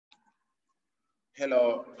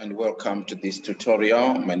Hello and welcome to this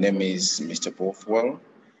tutorial. My name is Mr. Bothwell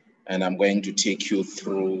and I'm going to take you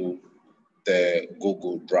through the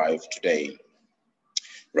Google Drive today.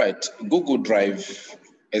 Right, Google Drive,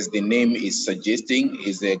 as the name is suggesting,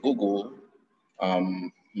 is a Google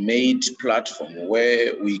made platform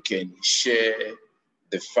where we can share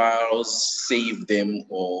the files, save them,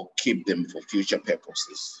 or keep them for future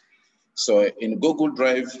purposes. So in Google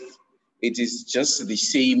Drive, it is just the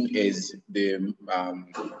same as the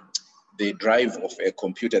drive of a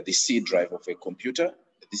computer, the C drive of a computer.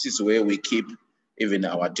 This is where we keep even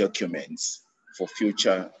our documents for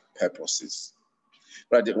future purposes.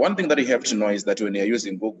 Right, one thing that you have to know is that when you're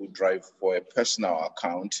using Google Drive for a personal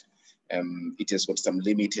account, it has got some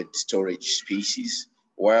limited storage spaces,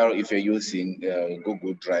 while if you're using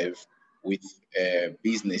Google Drive with a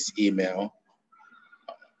business email,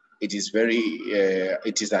 it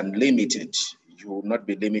is unlimited. You will not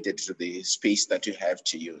be limited to the space that you have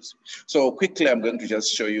to use. So quickly, I'm going to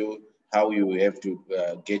just show you how you have to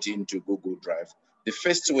get into Google Drive. The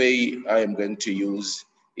first way I am going to use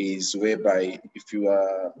is whereby if you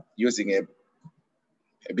are using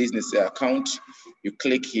a business account, you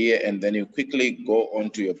click here and then you quickly go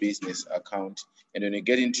onto your business account. And when you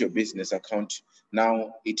get into your business account,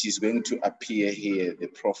 now it is going to appear here, the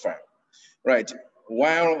profile. Right,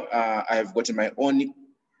 while I have got my own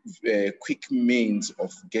quick means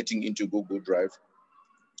of getting into Google Drive,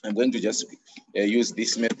 I'm going to just use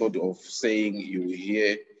this method of saying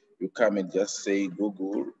you come and just say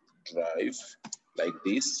Google Drive like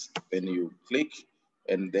this, then you click,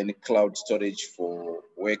 and then cloud storage for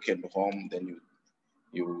work and home, then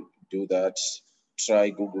you do that, try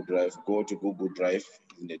Google Drive, go to Google Drive,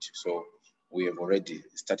 isn't it? So we have already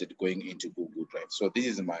started going into Google Drive. So this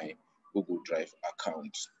is my Google Drive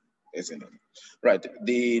account, isn't it? Right,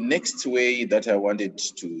 the next way that I wanted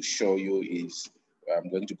to show you is, I'm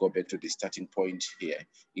going to go back to the starting point here,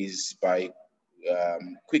 is by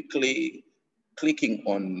quickly clicking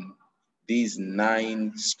on these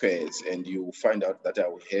 9 squares, and you find out that I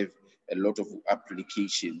will have a lot of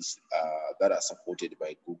applications that are supported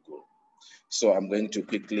by Google. So I'm going to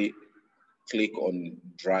quickly click on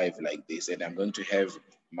Drive like this, and I'm going to have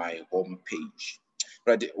my home page.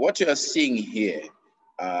 Right, what you are seeing here,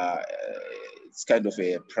 it's kind of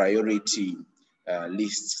a priority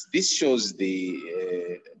list. This shows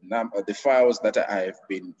the files that I have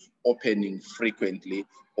been opening frequently,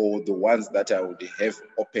 or the ones that I would have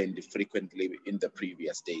opened frequently in the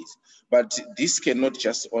previous days. But this cannot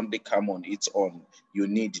just only come on its own. You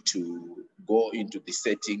need to go into the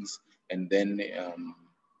settings and then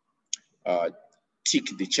tick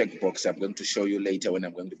the checkbox. I'm going to show you later when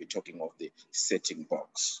I'm going to be talking of the setting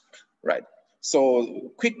box. Right.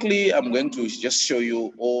 So quickly, I'm going to just show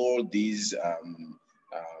you all these,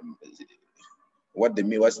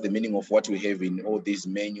 what's the meaning of what we have in all these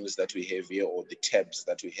menus that we have here, or the tabs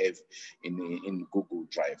that we have in Google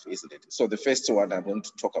Drive, isn't it? So the first one, I'm going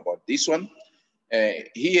to talk about this one. Here,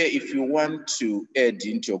 if you want to add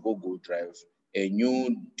into your Google Drive a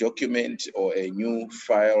new document or a new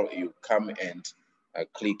file, you come and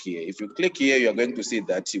click here. If you click here, you're going to see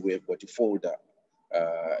that we have got a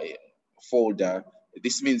folder.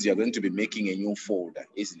 This means you're going to be making a new folder,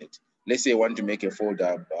 isn't it? Let's say you want to make a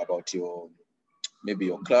folder about maybe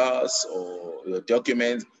your class or your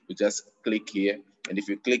documents. You just click here, and if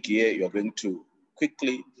you click here, you're going to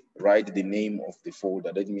quickly write the name of the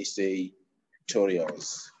folder. Let me say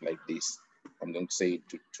tutorials like this. I'm going to say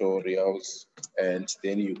tutorials, and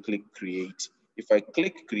then you click create. If I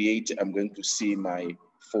click create, I'm going to see my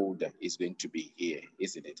folder is going to be here,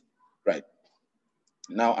 isn't it? Right.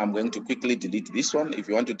 Now I'm going to quickly delete this one. If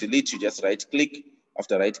you want to delete, you just right click.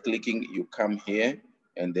 After right clicking, you come here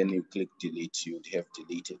and then you click delete. You'd have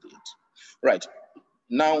deleted it. Right.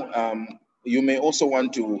 Now, you may also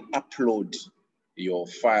want to upload your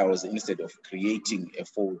files instead of creating a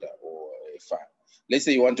folder or a file. Let's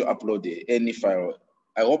say you want to upload any file.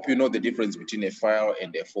 I hope you know the difference between a file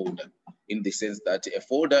and a folder, in the sense that a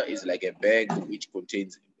folder is like a bag which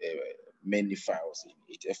contains many files in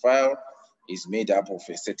it. A file is made up of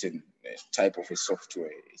a certain type of a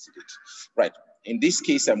software, isn't it? Right. In this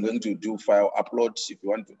case, I'm going to do file upload. If you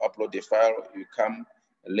want to upload a file, you come,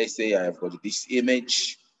 let's say I have got this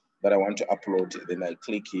image that I want to upload, then I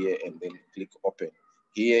click here and then click open.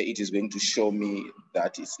 Here it is going to show me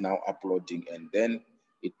that it's now uploading, and then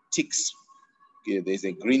it ticks. There's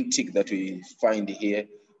a green tick that we find here,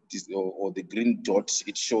 or the green dot.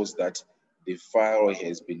 It shows that the file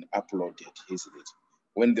has been uploaded, isn't it?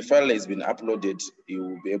 When the file has been uploaded, you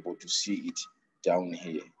will be able to see it down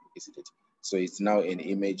here, isn't it? So it's now an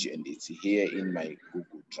image and it's here in my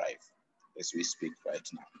Google Drive, as we speak right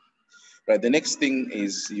now. Right, the next thing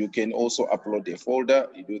is you can also upload a folder.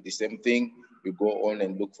 You do the same thing. You go on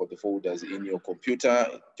and look for the folders in your computer,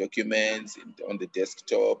 documents, on the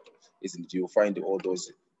desktop. Isn't you'll find all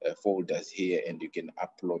those folders here, and you can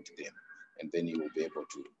upload them, and then you will be able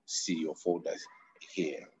to see your folders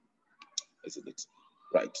here, isn't it?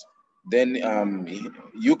 Right. Then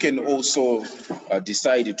you can also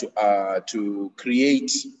decide to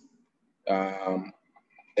create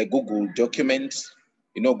a Google document.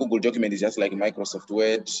 You know, Google document is just like Microsoft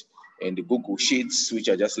Word, and the Google Sheets, which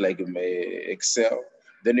are just like Excel.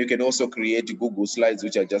 Then you can also create Google Slides,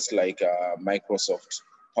 which are just like Microsoft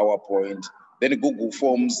PowerPoint. Then Google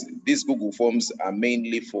Forms. These Google Forms are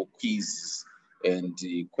mainly for quizzes and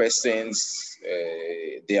questions.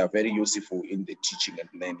 They are very useful in the teaching and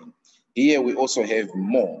learning. Here we also have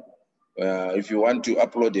more. If you want to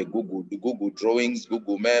upload the Google Drawings,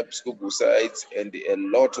 Google Maps, Google Sites, and a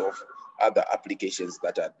lot of other applications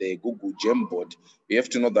that are there, Google Jamboard. You have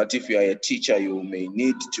to know that if you are a teacher, you may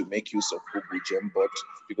need to make use of Google Jamboard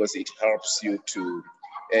because it helps you to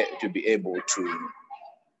be able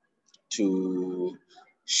to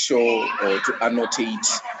show or to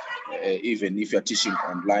annotate even if you're teaching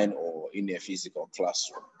online or in a physical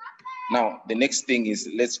classroom. Now, the next thing is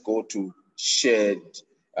let's go to shared.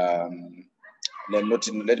 Let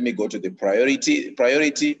me go to the priority.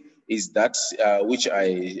 Priority is that which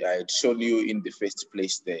I had shown you in the first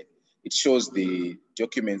place there. It shows the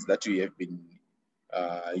documents that you have been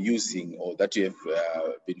using or that you have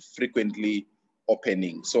been frequently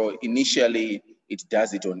opening. So initially, it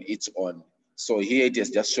does it on its own. So here it has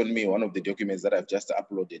just shown me one of the documents that I've just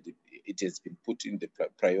uploaded. It has been put in the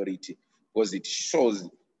priority because it shows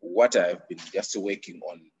what I've been just working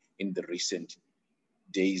on in the recent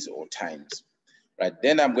days or times. Right,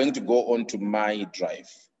 then I'm going to go on to my drive,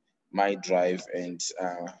 and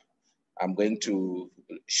I'm going to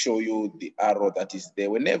show you the arrow that is there.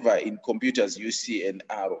 Whenever in computers you see an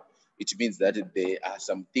arrow, it means that there are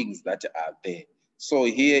some things that are there. So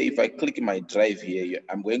here, if I click my drive here,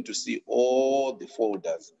 I'm going to see all the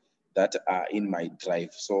folders that are in my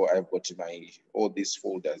drive. So I've got all these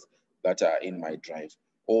folders that are in my drive.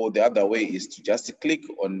 Or the other way is to just click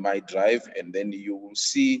on my drive, and then you will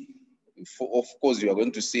see, of course, you are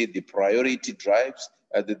going to see the priority drives,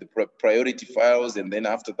 the priority files, and then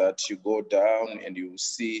after that you go down and you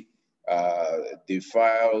see the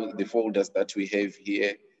folders that we have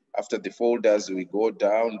here. After the folders, we go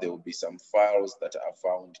down, there will be some files that are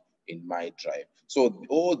found in my drive. So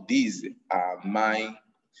all these are my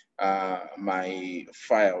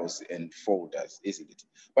files and folders, isn't it?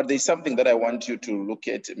 But there's something that I want you to look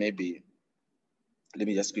at. Maybe let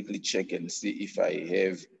me just quickly check and see if I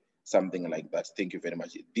have something like that. Thank you very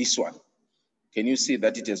much. This one, can you see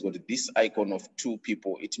that it has got this icon of two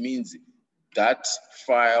people? It means that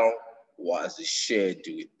file was shared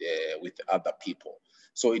with other people.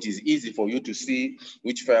 So it is easy for you to see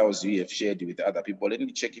which files you have shared with other people. Let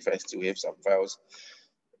me check if I still have some files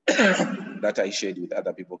that I shared with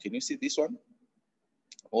other people. Can you see this one?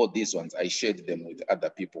 All these ones, I shared them with other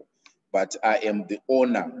people, but I am the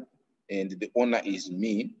owner, and the owner is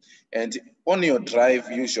me. And on your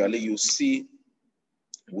drive, usually you see,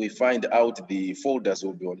 we find out the folders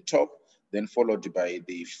will be on top, then followed by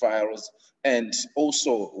the files. And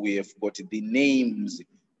also we have got the names.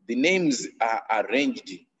 The names are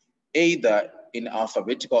arranged either in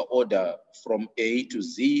alphabetical order from A to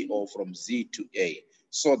Z or from Z to A.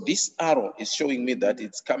 So this arrow is showing me that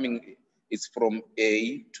it's from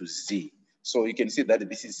A to Z. So you can see that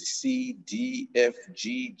this is C, D, F,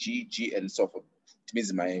 G, G, G, and so forth. It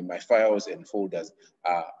means my files and folders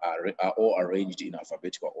are all arranged in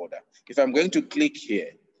alphabetical order. If I'm going to click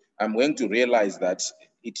here, I'm going to realize that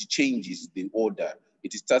it changes the order.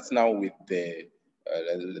 It starts now with the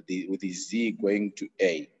Z going to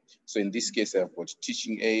A. So in this case, I've got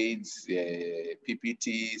teaching aids,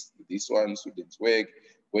 PPTs, this one, students' work,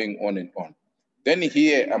 going on and on. Then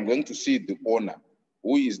here, I'm going to see the owner.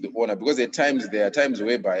 Who is the owner? Because there are times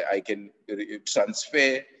whereby I can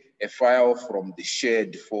transfer a file from the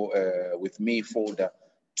shared with me folder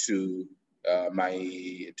to my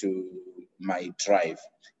drive,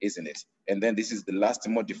 isn't it? And then this is the last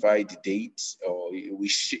modified date, or we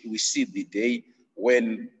see the day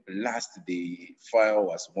when last the file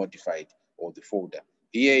was modified or the folder.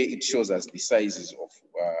 Here it shows us the sizes of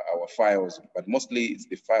our files, but mostly it's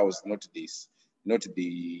the files, not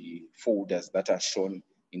the folders that are shown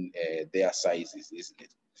in their sizes, isn't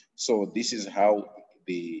it? So this is how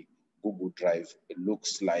the Google Drive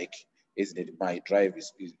looks like, isn't it? My drive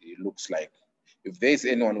it looks like. If there's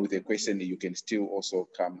anyone with a question, you can still also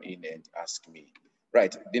come in and ask me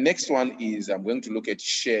Right, the next one is I'm going to look at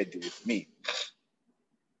shared with me.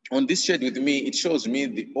 On this shared with me, it shows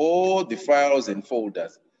me all the files and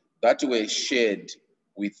folders that were shared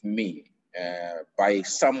with me by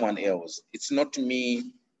someone else. It's not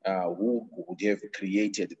me who would have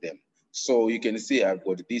created them. So you can see I've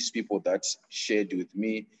got these people that shared with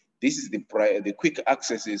me. This is the quick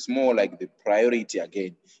access is more like the priority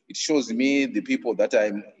again. It shows me the people that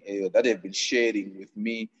that have been sharing with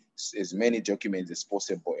me as many documents as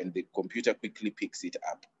possible, and the computer quickly picks it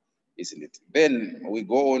up, isn't it? Then we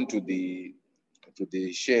go on to the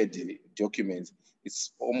shared documents.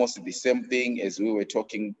 It's almost the same thing as we were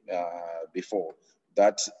talking before,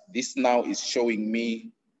 that this now is showing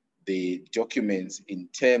me the documents in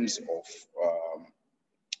terms of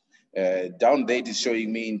down there. It is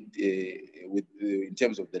showing me in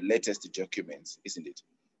terms of the latest documents, isn't it?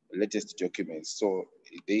 The latest documents. So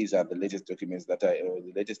these are the latest documents that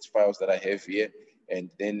the latest files that I have here,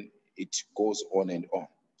 and then it goes on and on.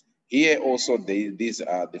 Here also, these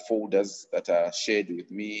are the folders that are shared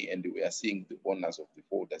with me, and we are seeing the owners of the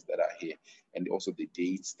folders that are here, and also the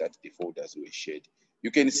dates that the folders were shared.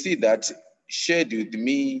 You can see that shared with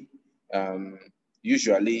me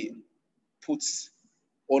usually puts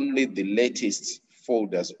only the latest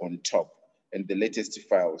folders on top and the latest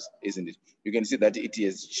files, isn't it? You can see that it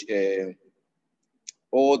is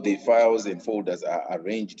all the files and folders are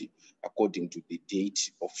arranged according to the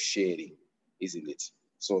date of sharing, isn't it?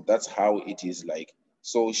 So that's how it is like.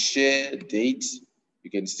 So share date,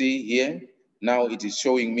 you can see here. Now it is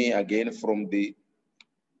showing me again from the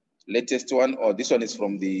latest one, or this one is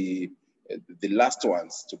from the last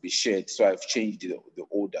ones to be shared. So I've changed the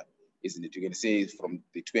order, isn't it? You can see from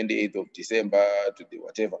the 28th of December to the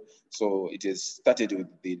whatever. So it has started with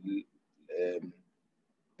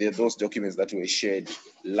those documents that were shared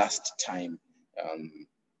last time.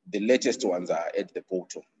 The latest ones are at the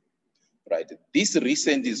bottom, right? This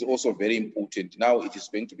recent is also very important. Now it is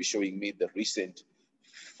going to be showing me the recent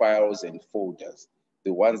files and folders,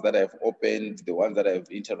 the ones that I've opened, the ones that I've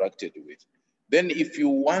interacted with. Then if you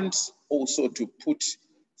want also to put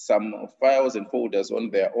some files and folders on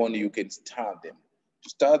their own, you can star them. To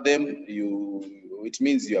star them, it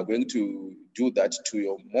means you are going to do that to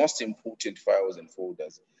your most important files and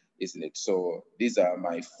folders, isn't it? So these are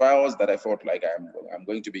my files that I felt like I'm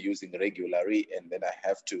going to be using regularly, and then I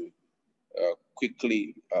have to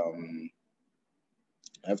quickly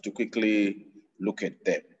look at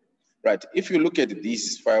them. Right, if you look at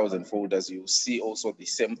these files and folders, you see also the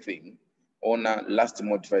same thing. Owner last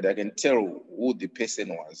modified, I can tell who the person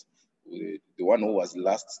was, the one who was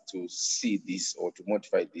last to see this or to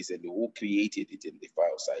modify this, and who created it in the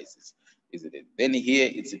file sizes, isn't it? Then here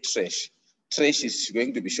it's a trash. Trash is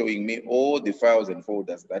going to be showing me all the files and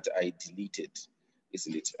folders that I deleted,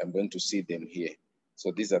 isn't it? I'm going to see them here.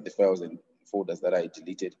 So these are the files and folders that I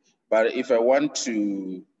deleted. But if I want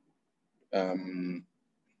to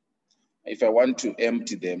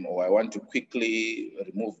empty them, or I want to quickly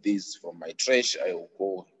remove these from my trash, I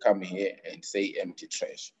will come here and say empty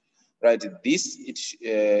trash. Right, this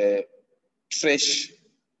trash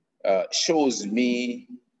shows me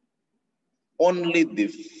only the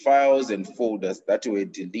files and folders that were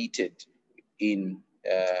deleted in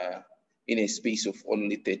a space of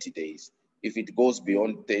only 30 days. If it goes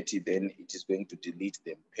beyond 30, then it is going to delete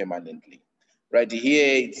them permanently. Right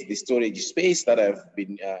here, it's the storage space that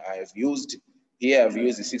I've used. Here I've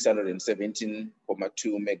used 617.2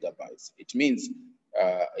 megabytes. It means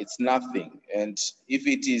it's nothing. And if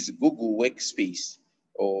it is Google Workspace,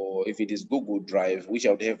 or if it is Google Drive, which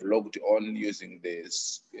I would have logged on using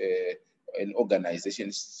this an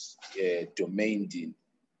organization's domain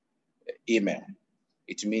email,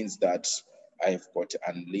 it means that I've got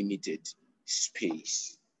unlimited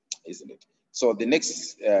space, isn't it? So the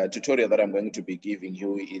next tutorial that I'm going to be giving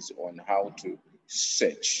you is on how to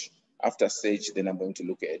search. After search, then I'm going to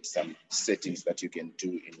look at some settings that you can do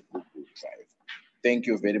in Google Drive. Thank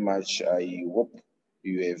you very much. I hope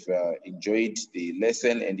you have enjoyed the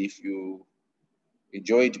lesson, and if you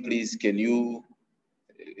enjoyed, please can you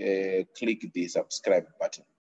click the subscribe button.